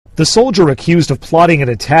The soldier accused of plotting an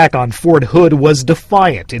attack on Fort Hood was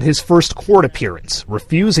defiant in his first court appearance,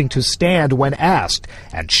 refusing to stand when asked,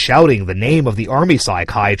 and shouting the name of the Army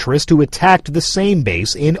psychiatrist who attacked the same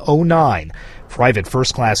base in '09. Private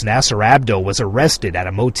First Class Nasser Abdo was arrested at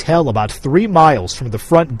a motel about 3 miles from the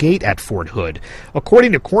front gate at Fort Hood.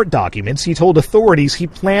 According to court documents, he told authorities he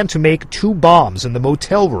planned to make 2 bombs in the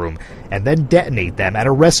motel room and then detonate them at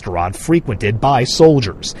a restaurant frequented by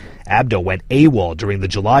soldiers. Abdo went AWOL during the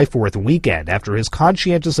July 4th weekend after his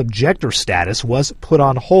conscientious objector status was put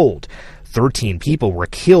on hold. 13 people were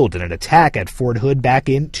killed in an attack at Fort Hood back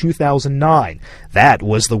in 2009. That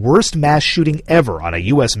was the worst mass shooting ever on a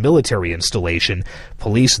U.S. military installation.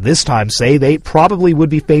 Police this time say they probably would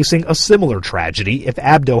be facing a similar tragedy if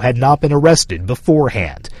Abdo had not been arrested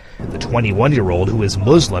beforehand. The 21-year-old, who is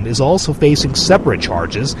Muslim, is also facing separate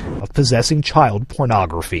charges of possessing child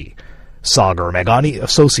pornography. Sagar Meghani,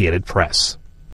 Associated Press.